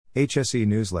HSE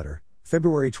Newsletter,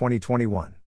 February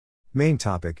 2021. Main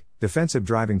topic: Defensive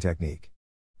Driving Technique.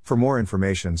 For more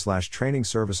information/training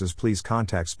services, please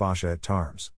contact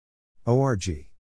spasha@tarms.org.